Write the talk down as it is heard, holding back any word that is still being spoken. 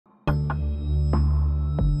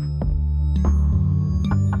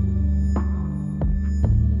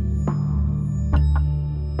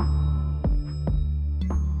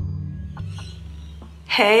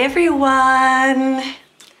Hey everyone,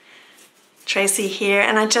 Tracy here,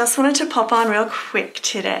 and I just wanted to pop on real quick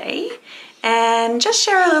today and just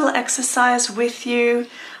share a little exercise with you.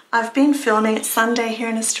 I've been filming, it's Sunday here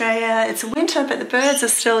in Australia, it's winter but the birds are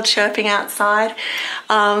still chirping outside,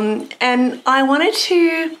 and I wanted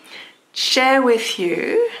to share with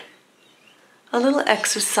you a little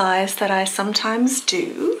exercise that I sometimes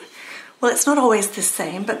do. Well, it's not always the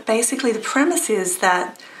same, but basically the premise is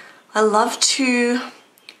that I love to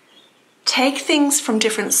take things from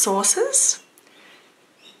different sources,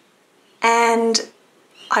 and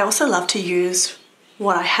I also love to use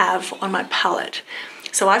what I have on my palette.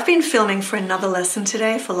 So I've been filming for another lesson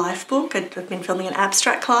today for Lifebook. I've been filming an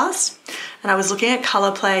abstract class, and I was looking at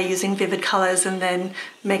color play, using vivid colors and then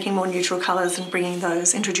making more neutral colors and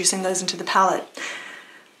introducing those into the palette.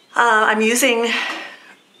 I'm using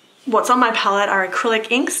what's on my palette are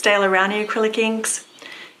acrylic inks, Dale Around acrylic inks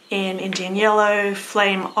in Indian Yellow,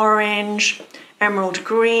 Flame Orange, Emerald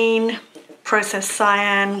Green, Processed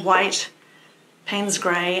Cyan, White, Payne's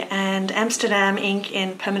Grey, and Amsterdam ink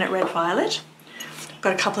in Permanent Red Violet. I've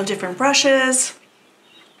got a couple of different brushes.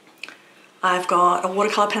 I've got a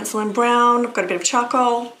watercolor pencil in brown, I've got a bit of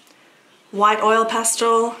charcoal, white oil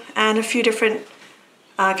pastel, and a few different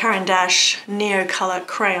Caran d'Ache Neo Color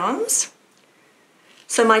crayons.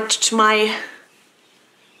 So my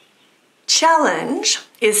challenge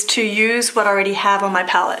is to use what I already have on my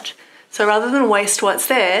palette. So rather than waste what's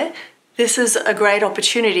there, this is a great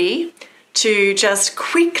opportunity to just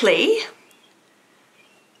quickly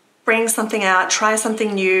bring something out, try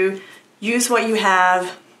something new, use what you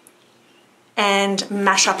have, and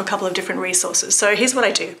mash up a couple of different resources. So here's what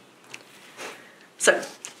I do. So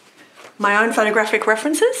my own photographic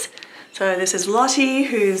references. So this is Lottie,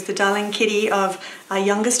 who's the darling kitty of our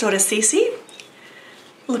youngest daughter Cece,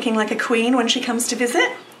 looking like a queen when she comes to visit.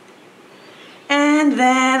 And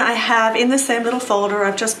then I have in the same little folder,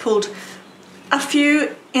 I've just pulled a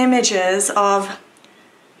few images of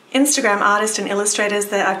Instagram artists and illustrators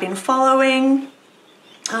that I've been following.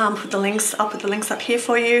 I'll put the links up here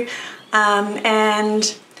for you.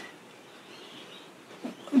 And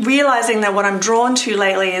realizing that what I'm drawn to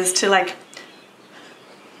lately is to like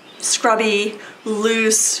scrubby,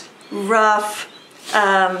 loose, rough,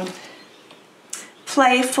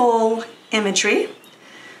 playful imagery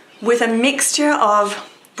with a mixture of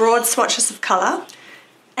broad swatches of color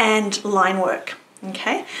and line work.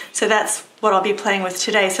 Okay, so that's what I'll be playing with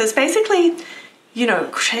today. So it's basically, you know,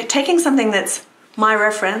 taking something that's my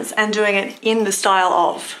reference and doing it in the style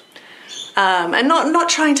of, and not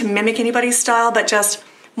trying to mimic anybody's style, but just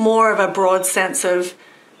more of a broad sense of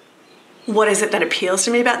what is it that appeals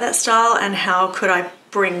to me about that style and how could I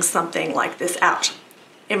bring something like this out.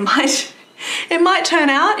 It might turn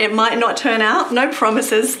out, it might not turn out, no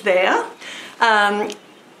promises there.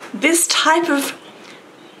 This type of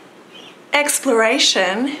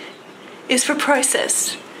exploration is for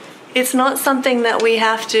process. It's not something that we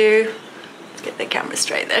have to, let's get the camera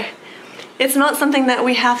straight there. It's not something that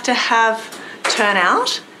we have to have turn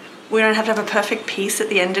out. We don't have to have a perfect piece at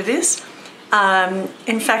the end of this.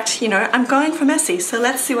 In fact, you know, I'm going for messy, so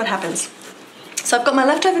let's see what happens. So I've got my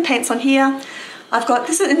leftover paints on here. I've got,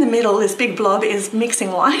 this is in the middle, this big blob is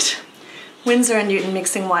mixing white, Winsor & Newton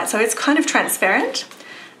mixing white, so it's kind of transparent.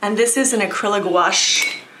 And this is an acrylic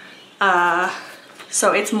gouache,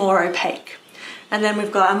 so it's more opaque. And then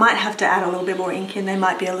we've got, I might have to add a little bit more ink in, they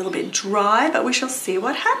might be a little bit dry, but we shall see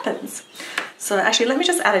what happens. So actually, let me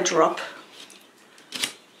just add a drop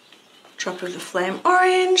of the Flame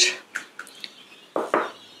Orange,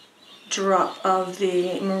 drop of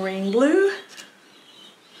the Marine Blue,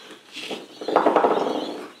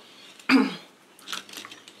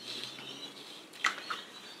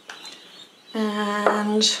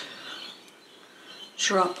 and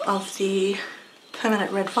drop of the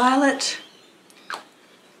Permanent Red Violet,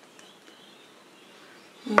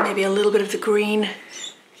 maybe a little bit of the green.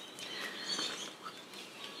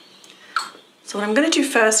 So what I'm going to do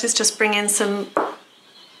first is just bring in some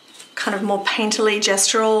kind of more painterly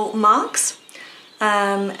gestural marks,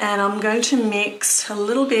 and I'm going to mix a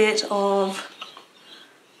little bit of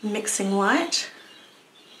mixing white,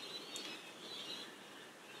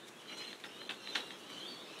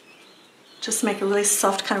 just make a really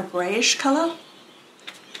soft kind of grayish color,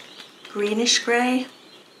 greenish gray.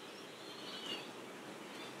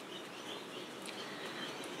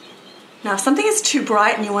 Now if something is too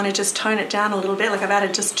bright and you want to just tone it down a little bit, like I've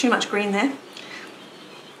added just too much green there,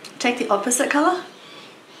 take the opposite color.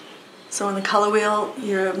 So on the color wheel,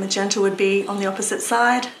 your magenta would be on the opposite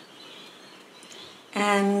side,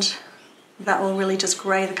 and that will really just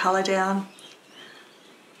gray the color down.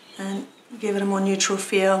 And give it a more neutral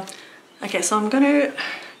feel. Okay, so I'm going to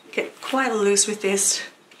get quite loose with this.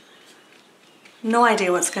 No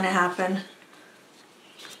idea what's going to happen.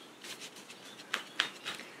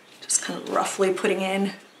 Just kind of roughly putting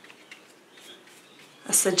in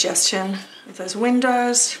a suggestion of those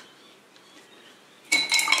windows.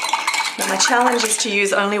 But my challenge is to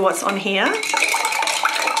use only what's on here.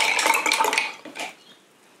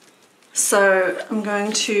 So I'm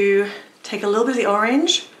going to take a little bit of the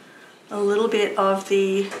orange, a little bit of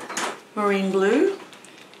the marine blue,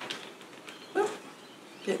 a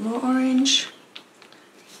bit more orange,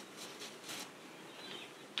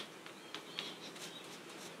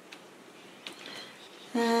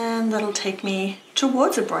 and that'll take me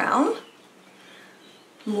towards a brown.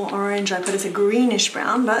 More orange I put as a greenish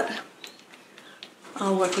brown, but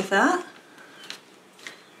I'll work with that.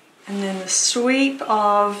 And then the sweep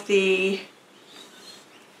of the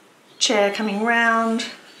chair coming round.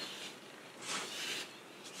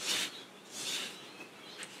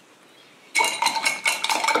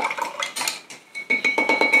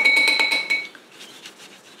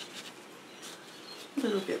 A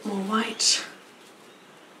little bit more white.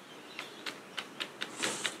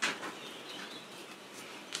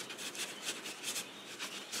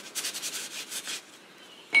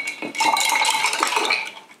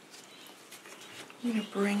 I'm going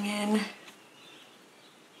to bring in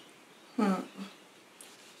a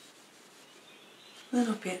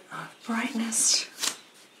little bit of brightness.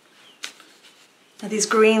 Now these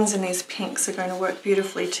greens and these pinks are going to work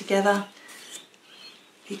beautifully together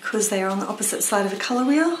because they are on the opposite side of the colour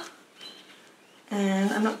wheel,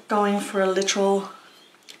 and I'm not going for a literal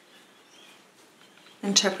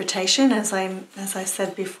interpretation as I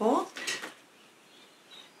said before.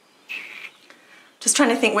 Just trying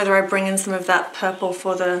to think whether I bring in some of that purple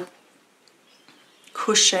for the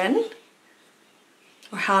cushion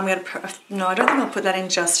or how I'm going to, no, I don't think I'll put that in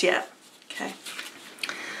just yet. Okay.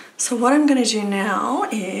 So what I'm going to do now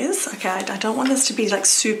is, okay, I don't want this to be like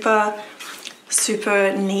super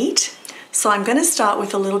neat. So I'm going to start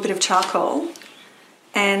with a little bit of charcoal,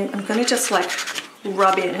 and I'm going to just like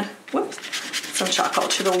rub in, some charcoal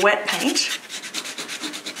to the wet paint.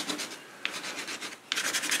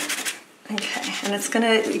 Okay, and it's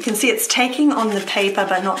gonna, you can see it's taking on the paper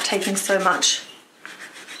but not taking so much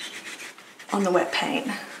on the wet paint.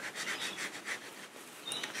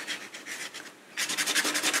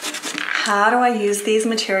 How do I use these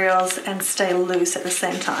materials and stay loose at the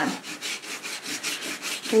same time?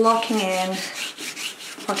 Blocking in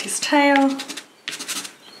Lottie's tail.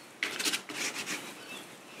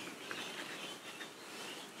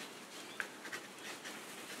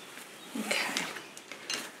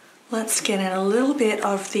 Let's get in a little bit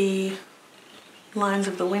of the lines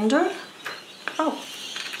of the window. Oh,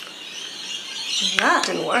 that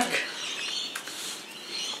didn't work.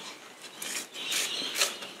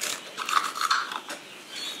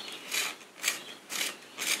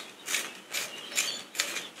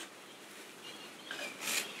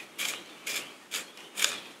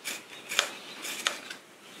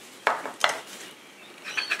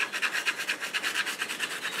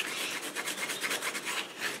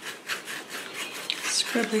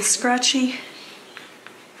 Scribbly scratchy.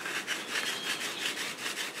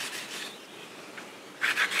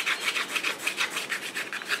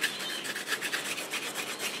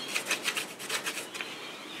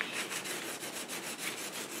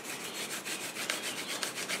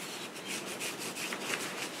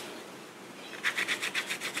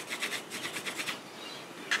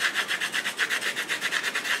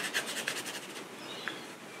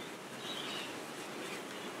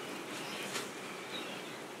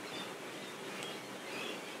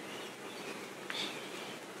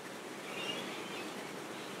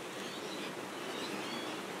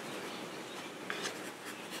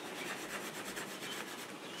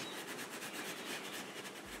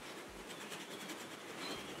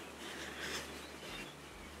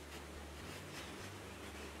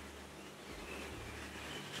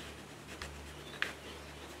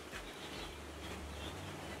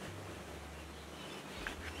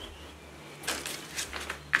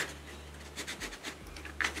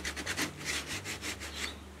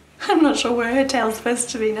 I'm not sure where her tail's supposed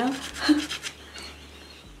to be now.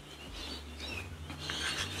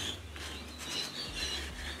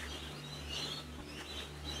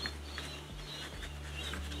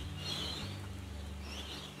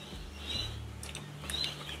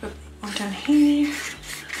 One down here.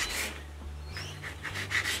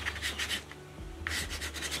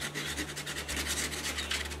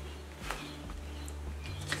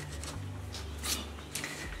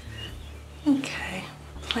 Okay,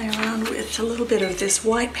 play around with a little bit of this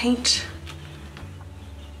white paint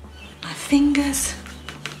fingers.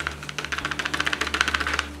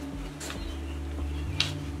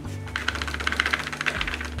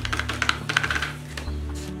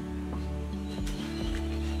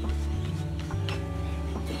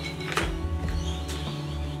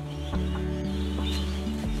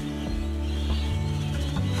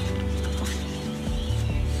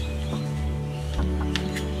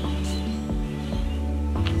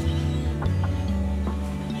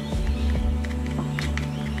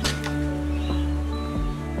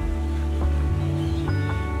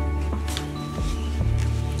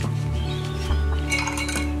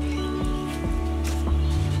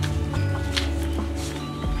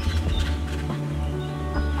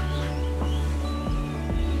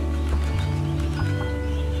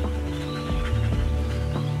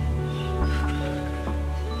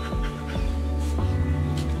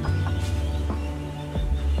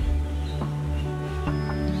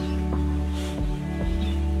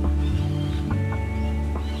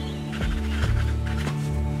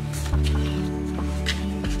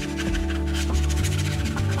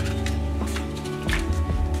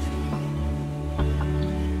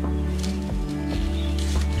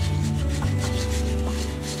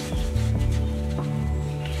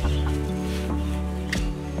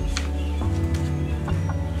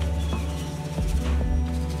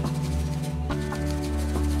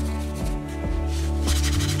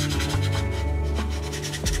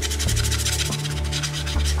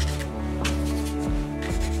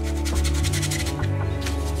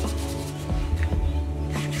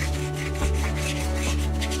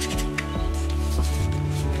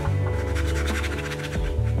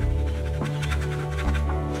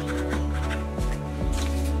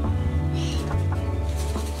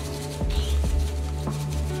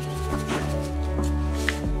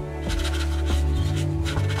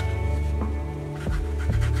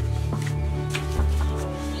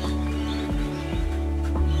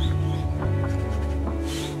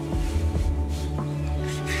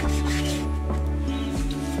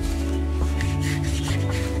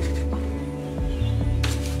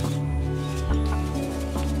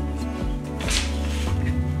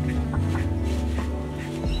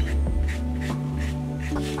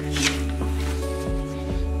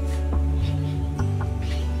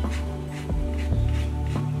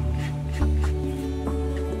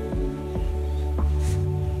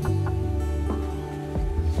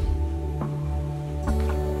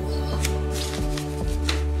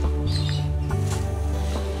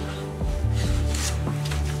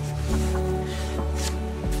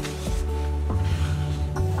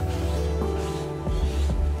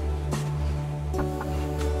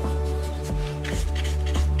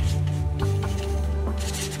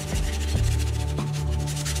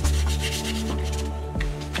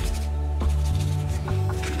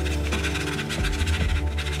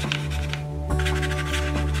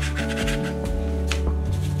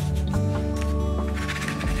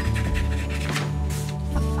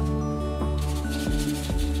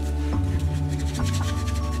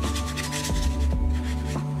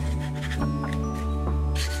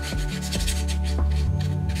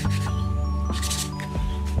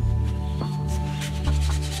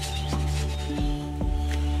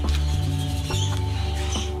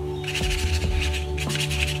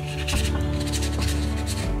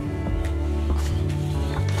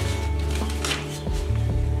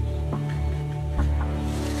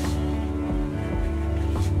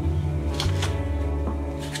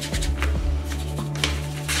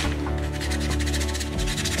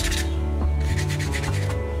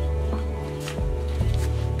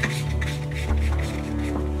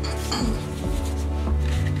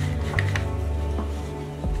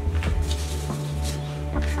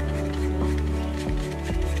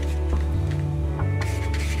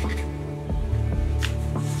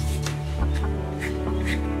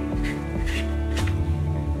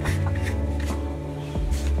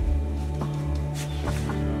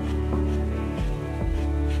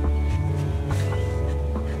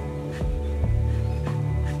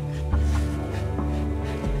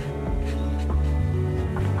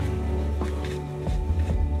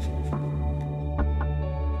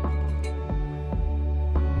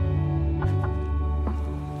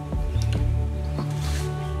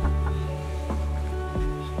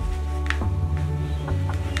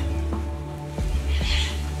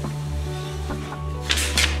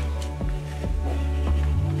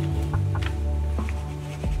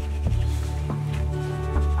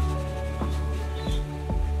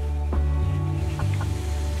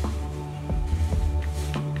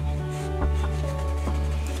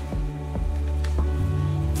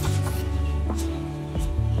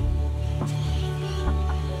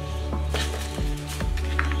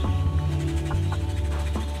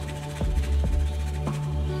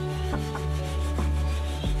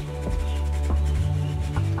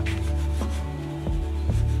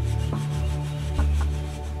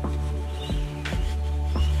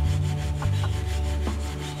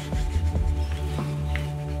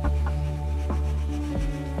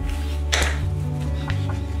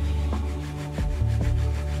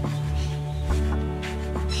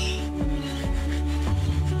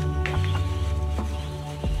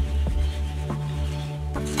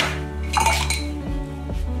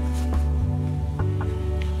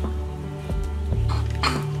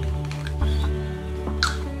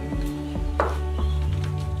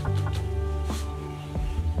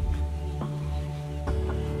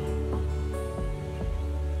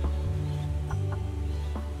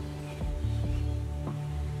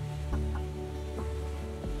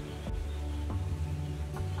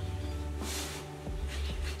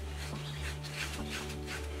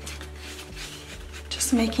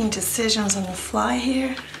 just making decisions on the fly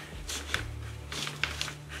here.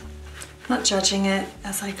 Not judging it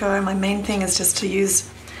as I go. My main thing is just to use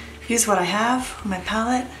what I have on my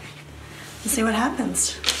palette and see what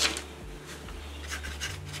happens.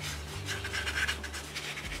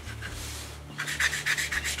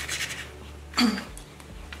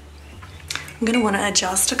 I'm going to want to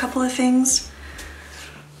adjust a couple of things.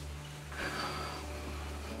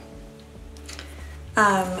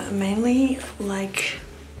 Mainly like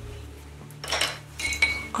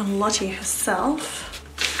on Lottie herself.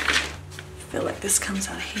 I feel like this comes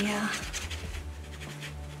out here.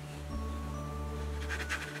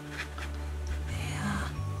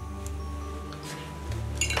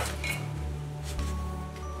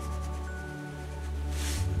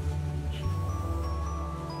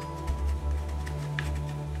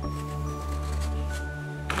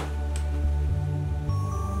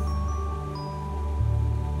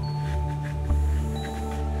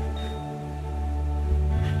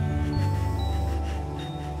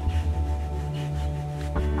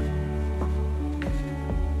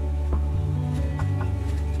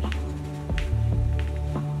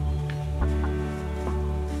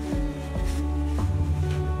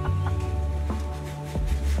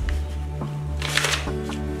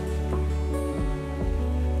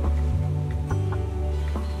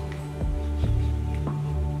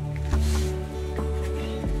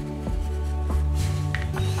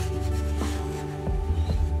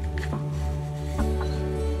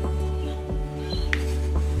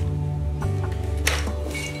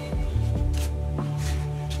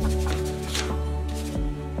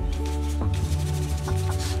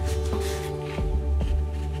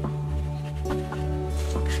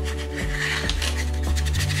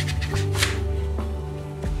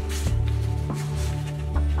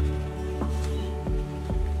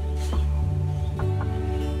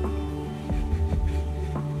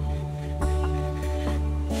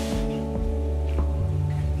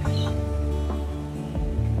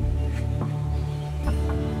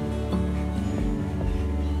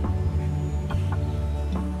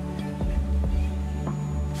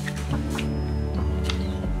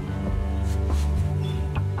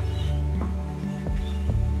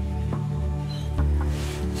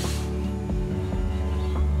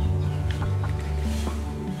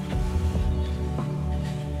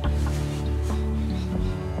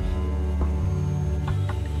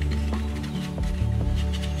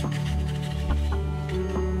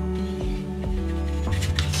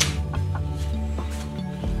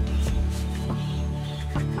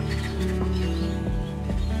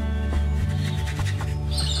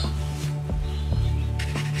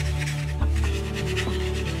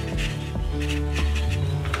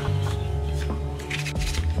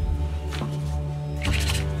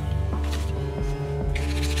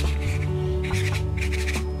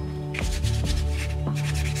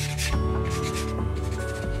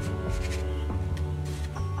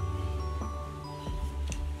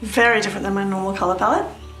 Very different than my normal color palette,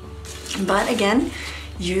 but again,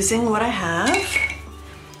 using what I have.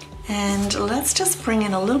 And let's just bring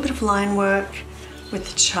in a little bit of line work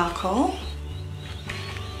with the charcoal.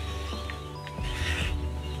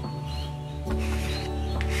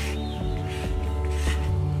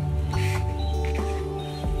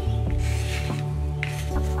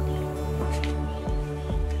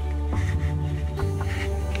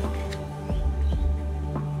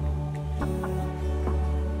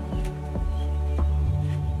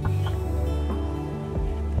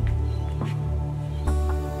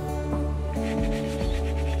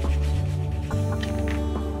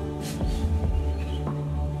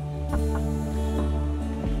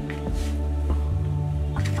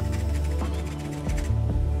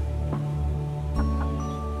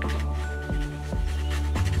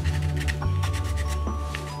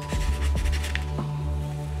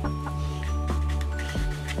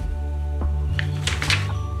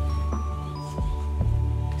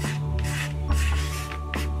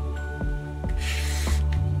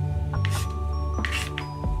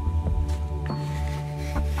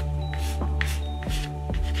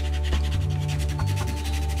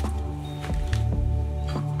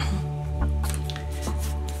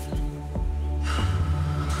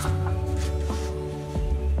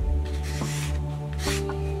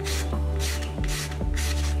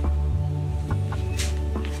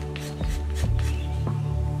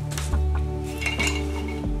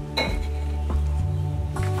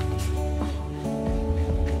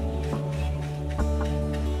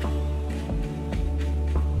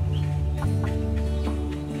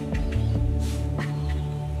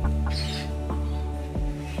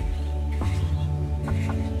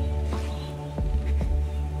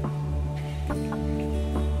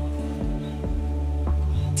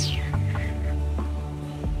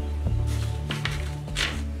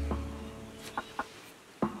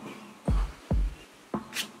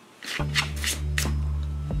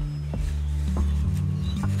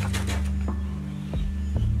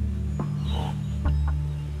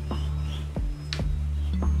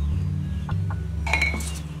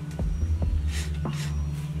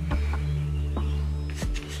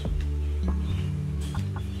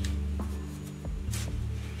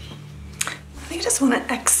 I just want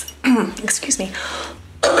to excuse me.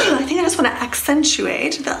 I think I just want to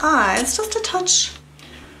accentuate the eyes just a touch,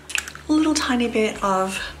 a little tiny bit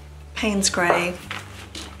of Payne's Grey.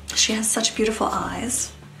 She has such beautiful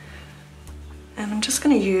eyes. And I'm just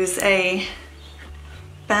going to use a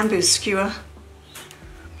bamboo skewer,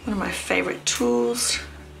 one of my favorite tools,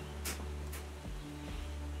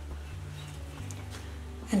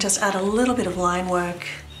 and just add a little bit of line work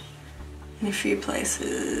in a few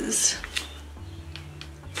places.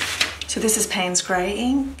 So this is Payne's Grey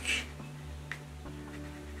ink.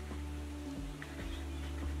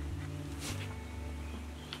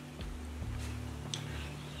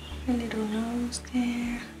 A little nose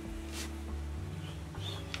there.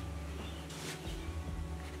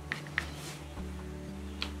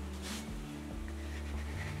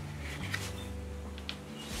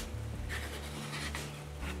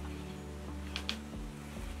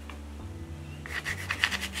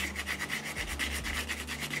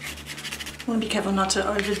 I want to be careful not to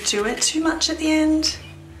overdo it too much at the end.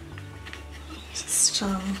 Just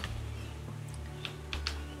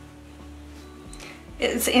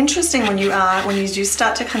it's interesting when you do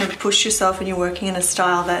start to kind of push yourself and you're working in a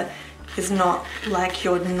style that is not like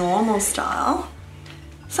your normal style.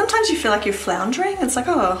 Sometimes you feel like you're floundering. It's like,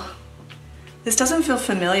 oh, this doesn't feel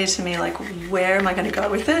familiar to me. Like, where am I going to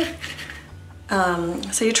go with it?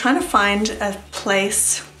 So you're trying to find a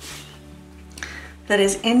place that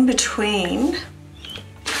is in between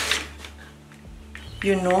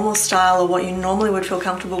your normal style or what you normally would feel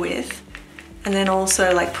comfortable with, and then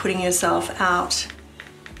also like putting yourself out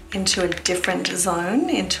into a different zone,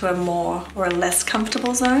 into a more or a less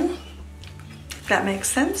comfortable zone, if that makes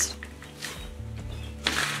sense.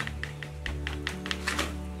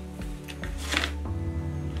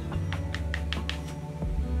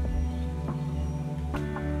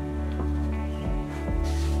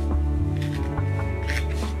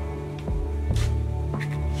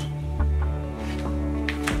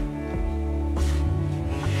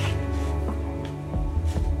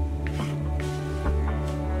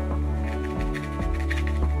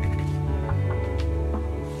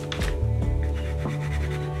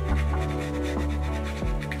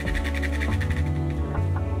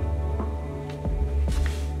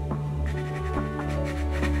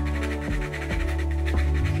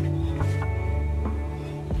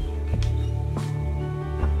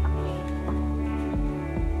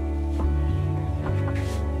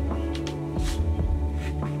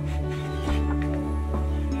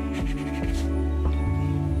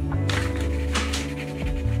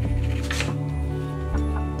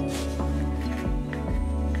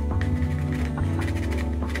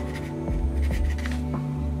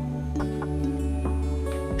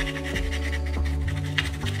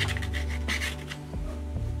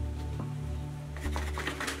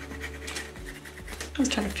 I was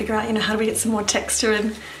trying to figure out, you know, how do we get some more texture,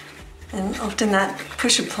 and often that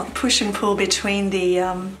push and pull between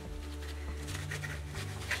the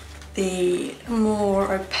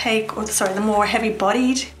more opaque, or sorry, the more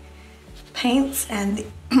heavy-bodied paints and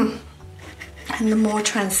the more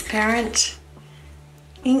transparent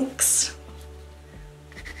inks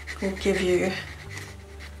will give you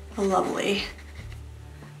a lovely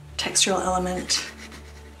textural element.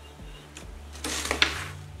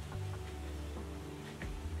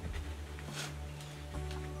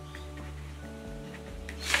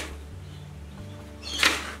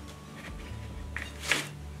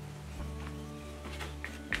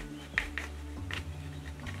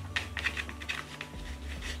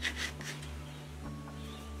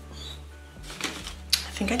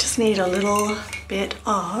 I think I just need a little bit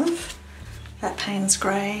of that Payne's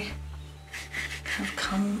Grey, kind of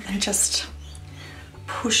come and just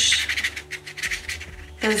push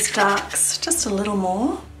those darks just a little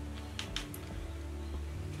more.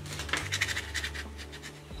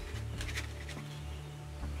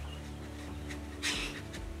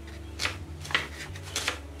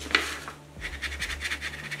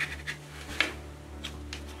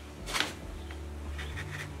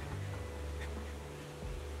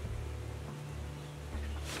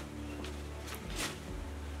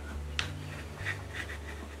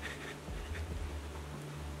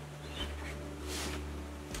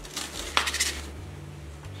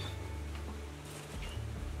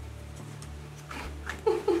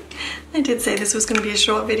 I did say this was going to be a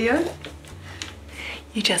short video.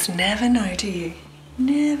 You just never know, do you?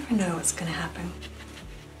 Never know what's going to happen.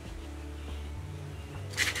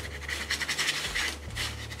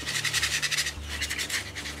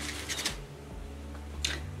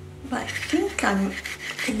 But I think I'm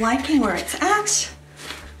liking where it's at.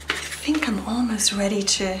 I think I'm almost ready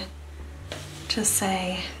to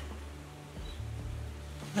say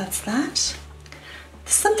That's that.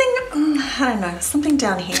 There's something, I don't know, something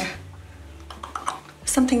down here.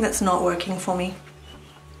 Something that's not working for me.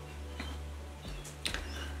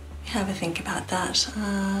 Have a think about that.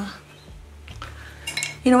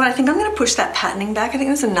 You know what, I think I'm going to push that patterning back. I think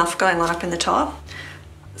there's enough going on up in the top.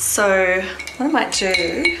 So what I might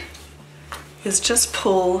do is just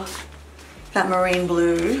pull that marine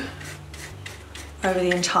blue over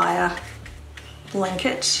the entire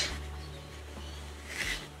blanket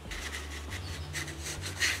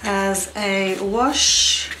as a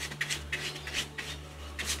wash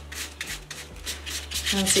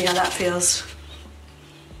and see how that feels.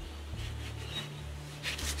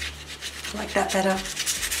 I like that better.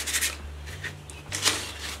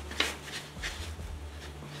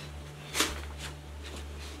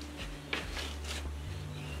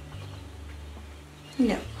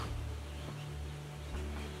 Yep.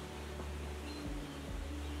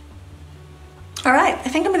 All right, I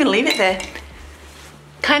think I'm gonna leave it there.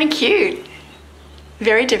 Kind of cute.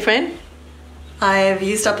 Very different. I've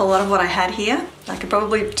used up a lot of what I had here. I could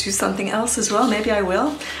probably do something else as well. Maybe I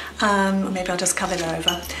will. Or maybe I'll just cover it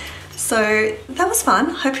over. So that was fun.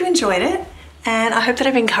 Hope you enjoyed it. And I hope that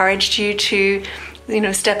I've encouraged you to,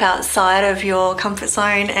 step outside of your comfort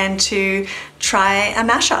zone and to try a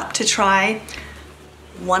mashup, to try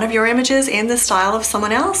one of your images in the style of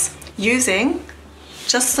someone else using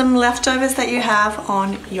just some leftovers that you have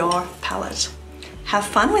on your palette. Have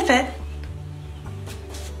fun with it.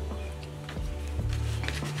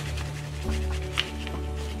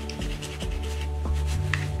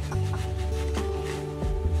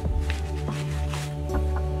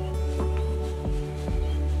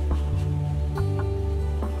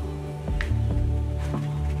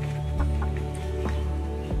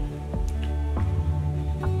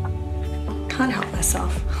 Can't help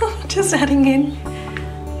myself. Just adding in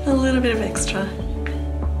a little bit of extra.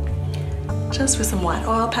 Just with some white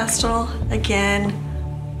oil pastel. Again,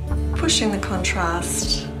 pushing the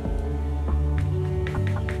contrast.